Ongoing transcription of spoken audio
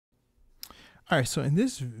All right, so in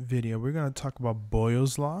this video, we're going to talk about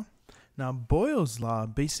Boyle's law. Now, Boyle's law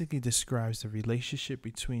basically describes the relationship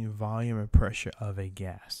between volume and pressure of a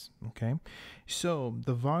gas, okay? So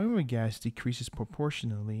the volume of a gas decreases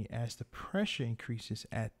proportionally as the pressure increases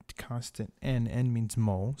at constant N. N means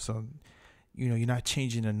mole, so you're not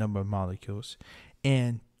changing the number of molecules,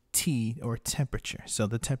 and T, or temperature. So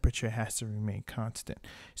the temperature has to remain constant.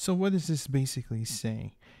 So what is this basically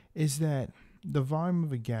saying? Is that the volume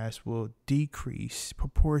of a gas will decrease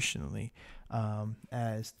proportionally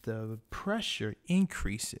as the pressure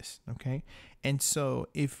increases, okay? And so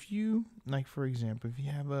if you, like for example, if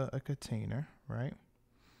you have a container, right?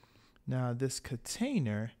 Now this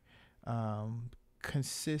container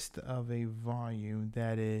consists of a volume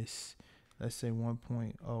that is, let's say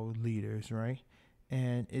 1.0 liters, right?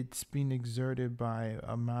 And it's being exerted by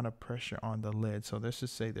amount of pressure on the lid. So let's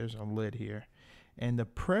just say there's a lid here, and the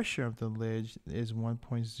pressure of the lid is 1.0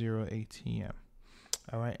 atm.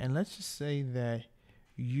 All right, and let's just say that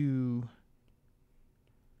you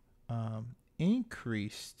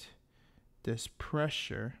increased this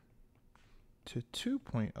pressure to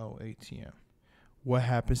 2.0 atm. What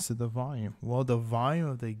happens to the volume? Well, the volume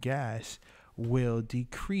of the gas will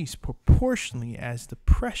decrease proportionally as the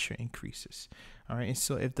pressure increases. All right, and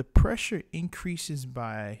so if the pressure increases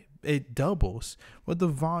by, it doubles, well, the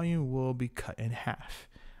volume will be cut in half.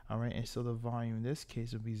 All right, and so the volume in this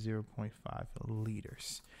case will be 0.5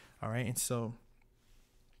 liters. All right, and so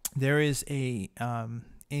there is a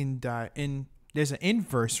there's an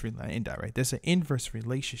inverse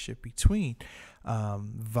relationship between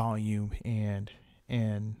volume and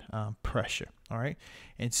pressure. All right,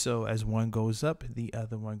 and so as one goes up, the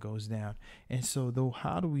other one goes down. And so though,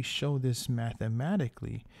 how do we show this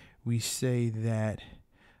mathematically? We say that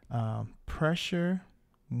pressure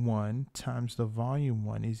 1 times the volume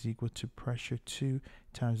 1 is equal to pressure 2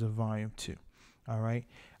 times the volume 2. All right,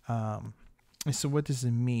 and so what does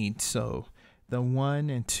it mean? So the 1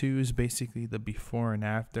 and 2 is basically the before and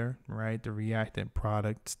after, right? The reactant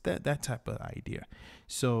products, that type of idea.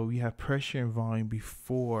 So you have pressure and volume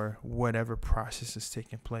before whatever process is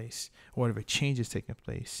taking place, whatever change is taking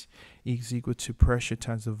place, is equal to pressure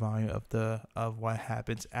times the volume of what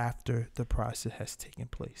happens after the process has taken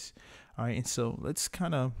place. All right, and so let's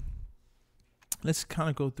kind of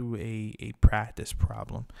go through a practice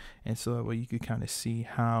problem, and so that way you could kind of see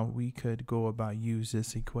how we could go about use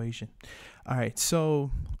this equation. All right,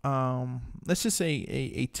 so let's just say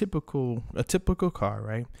a typical car,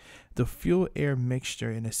 right? The fuel air mixture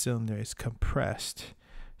in a cylinder is compressed,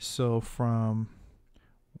 so from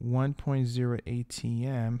 1.0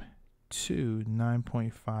 atm to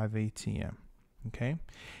 9.5 atm. Okay,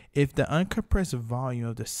 if the uncompressed volume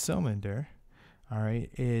of the cylinder, all right,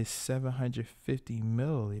 is 750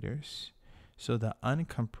 milliliters, so the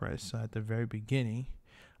uncompressed, so at the very beginning,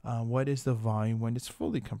 what is the volume when it's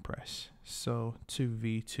fully compressed? So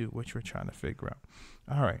 2V2, which we're trying to figure out.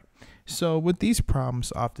 All right, so with these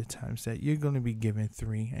problems, oftentimes that you're going to be given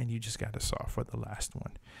 3, and you just got to solve for the last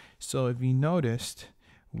one. So if you noticed,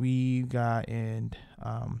 we got in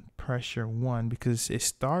pressure 1 because it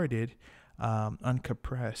started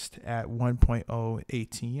uncompressed at 1.0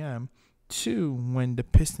 atm. 2, when the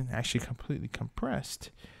piston actually completely compressed,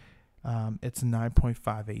 it's 9.5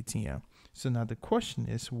 atm. So now the question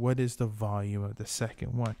is, what is the volume of the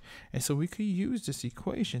second one? And so we could use this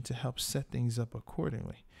equation to help set things up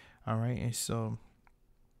accordingly. All right, and so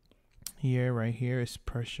here, right here is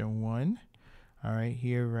pressure 1. All right,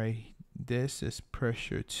 here, right, this is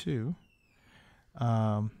pressure 2.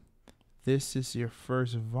 This is your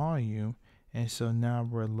first volume, and so now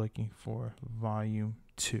we're looking for volume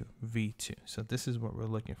 2, V2. So this is what we're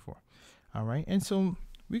looking for. All right, and so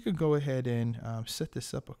we could go ahead and set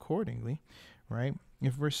this up accordingly, right?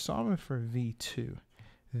 If we're solving for V2,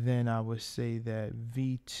 then I would say that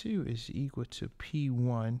V2 is equal to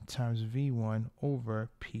P1 times V1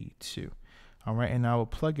 over P2. All right, and I will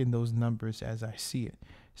plug in those numbers as I see it.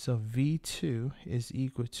 So V2 is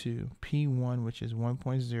equal to P1, which is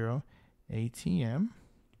 1.0 atm,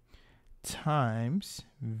 times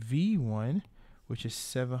V1, which is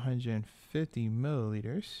 750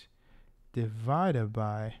 milliliters, divided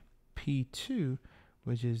by P2,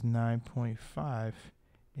 which is 9.5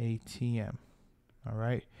 atm. All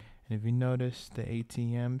right, and if you notice, the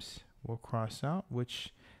atms will cross out,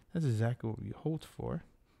 which that's exactly what we hold for.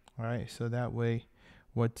 All right, so that way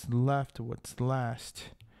what's last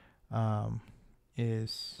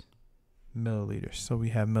is milliliters. So we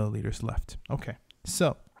have milliliters left. Okay,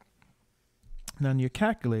 so now in your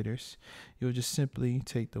calculators, you'll just simply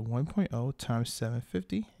take the 1.0 times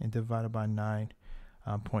 750 and divide it by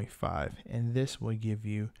 9.5, and this will give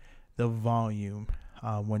you the volume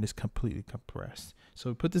when it's completely compressed. So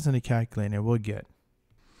we put this in the calculator, we'll get.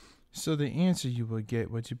 So the answer you will get,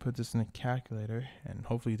 once you put this in the calculator, and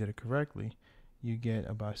hopefully you did it correctly, you get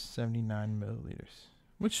about 79 milliliters,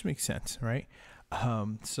 which makes sense, right?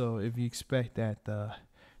 So if you expect that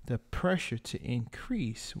the pressure to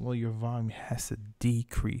increase, well, your volume has to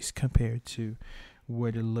decrease compared to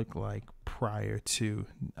what it looked like prior to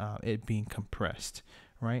it being compressed,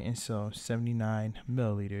 right? And so 79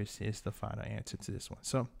 milliliters is the final answer to this one.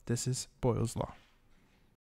 So this is Boyle's law.